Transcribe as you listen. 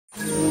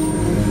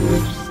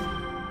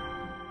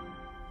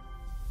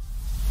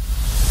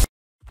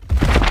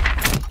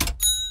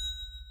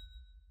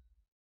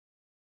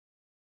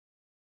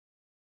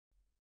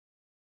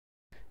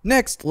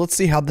Next, let's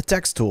see how the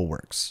text tool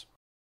works.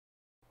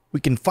 We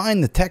can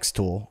find the text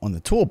tool on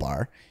the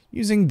toolbar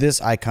using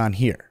this icon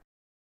here.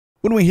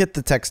 When we hit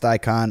the text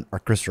icon, our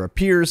cursor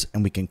appears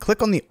and we can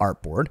click on the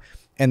artboard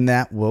and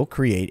that will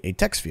create a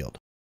text field.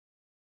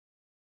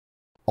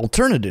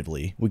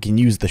 Alternatively, we can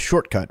use the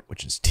shortcut,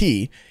 which is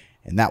T,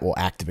 and that will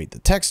activate the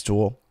text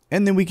tool,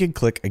 and then we can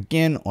click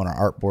again on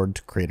our artboard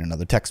to create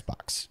another text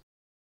box.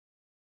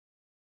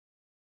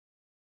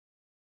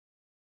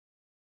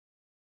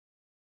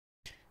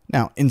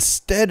 Now,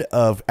 instead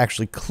of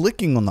actually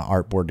clicking on the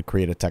artboard to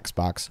create a text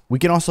box, we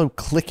can also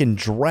click and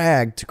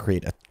drag to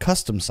create a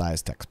custom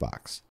sized text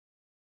box.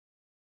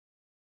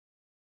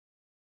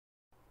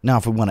 Now,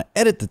 if we want to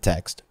edit the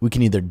text, we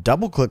can either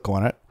double click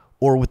on it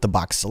or with the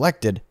box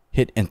selected,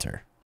 hit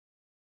enter.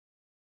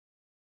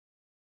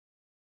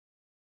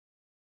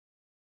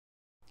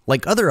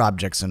 Like other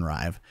objects in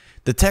Rive,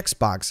 the text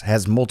box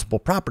has multiple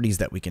properties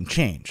that we can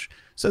change.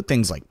 So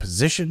things like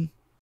position,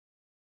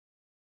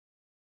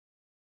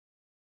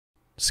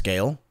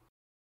 scale,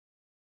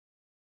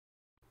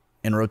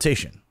 and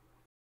rotation.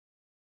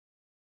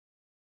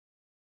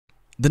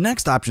 The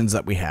next options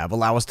that we have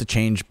allow us to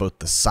change both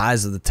the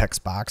size of the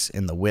text box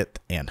and the width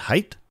and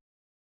height.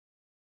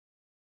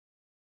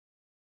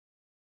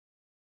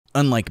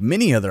 Unlike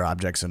many other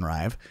objects in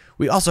Rive,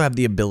 we also have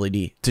the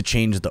ability to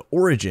change the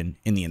origin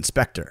in the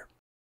inspector.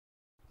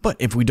 But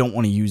if we don't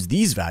want to use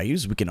these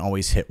values, we can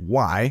always hit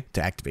Y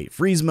to activate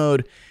freeze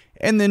mode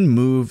and then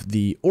move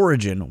the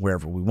origin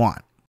wherever we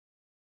want.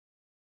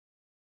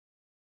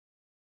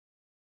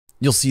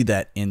 You'll see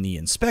that in the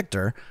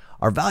inspector,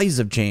 our values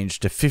have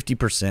changed to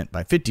 50%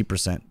 by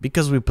 50%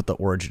 because we put the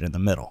origin in the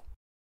middle.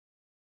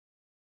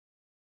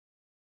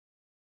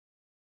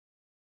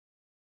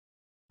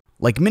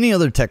 Like many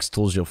other text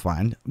tools you'll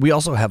find, we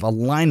also have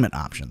alignment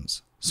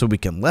options. So we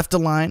can left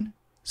align,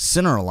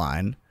 center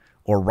align,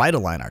 or right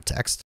align our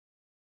text.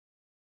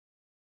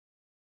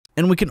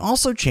 And we can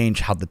also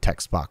change how the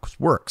text box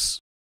works.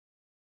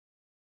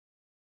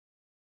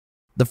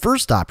 The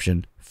first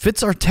option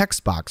fits our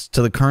text box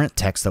to the current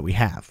text that we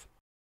have.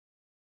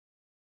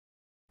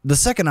 The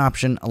second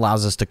option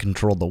allows us to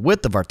control the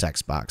width of our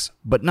text box,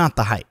 but not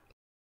the height.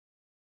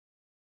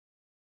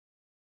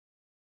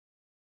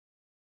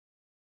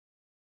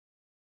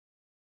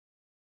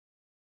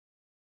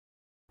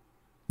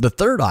 The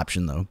third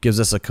option, though, gives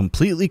us a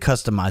completely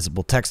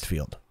customizable text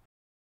field.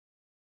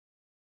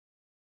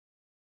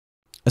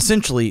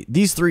 Essentially,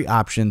 these three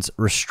options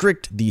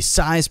restrict the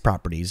size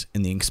properties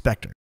in the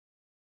inspector.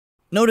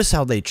 Notice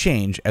how they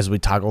change as we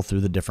toggle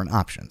through the different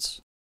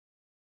options.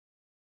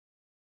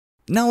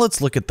 Now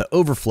let's look at the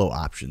overflow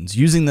options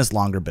using this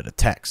longer bit of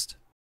text.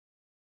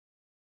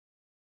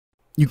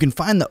 You can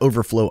find the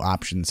overflow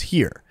options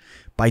here.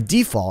 By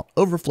default,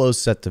 overflow is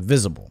set to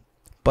visible.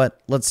 But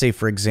let's say,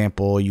 for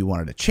example, you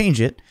wanted to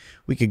change it,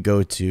 we could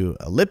go to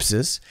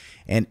ellipsis,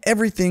 and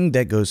everything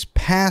that goes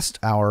past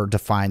our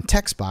defined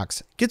text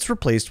box gets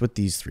replaced with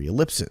these three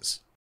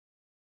ellipses.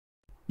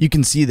 You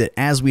can see that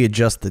as we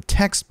adjust the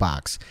text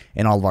box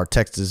and all of our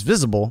text is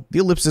visible, the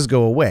ellipses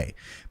go away.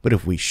 But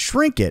if we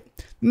shrink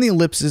it, then the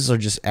ellipses are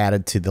just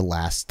added to the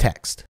last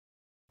text.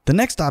 The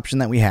next option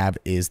that we have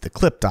is the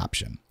clipped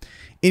option.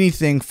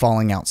 Anything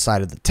falling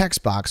outside of the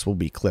text box will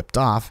be clipped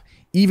off,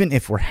 even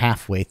if we're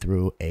halfway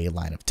through a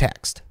line of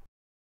text.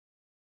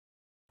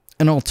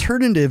 An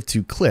alternative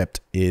to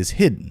clipped is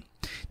hidden.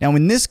 Now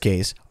in this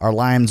case, our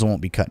lines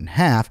won't be cut in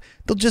half,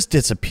 they'll just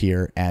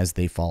disappear as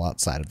they fall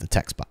outside of the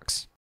text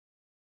box.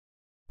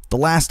 The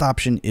last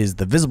option is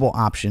the visible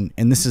option,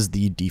 and this is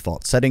the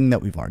default setting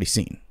that we've already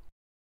seen.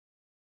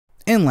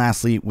 And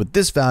lastly, with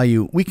this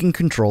value, we can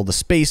control the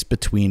space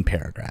between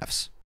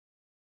paragraphs.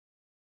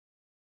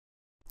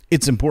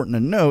 It's important to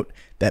note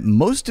that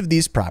most of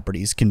these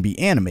properties can be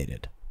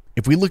animated.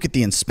 If we look at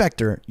the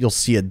inspector, you'll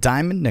see a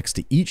diamond next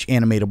to each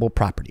animatable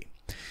property.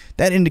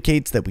 That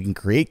indicates that we can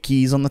create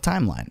keys on the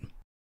timeline.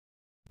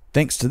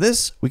 Thanks to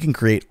this, we can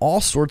create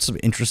all sorts of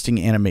interesting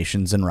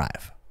animations in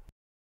Rive.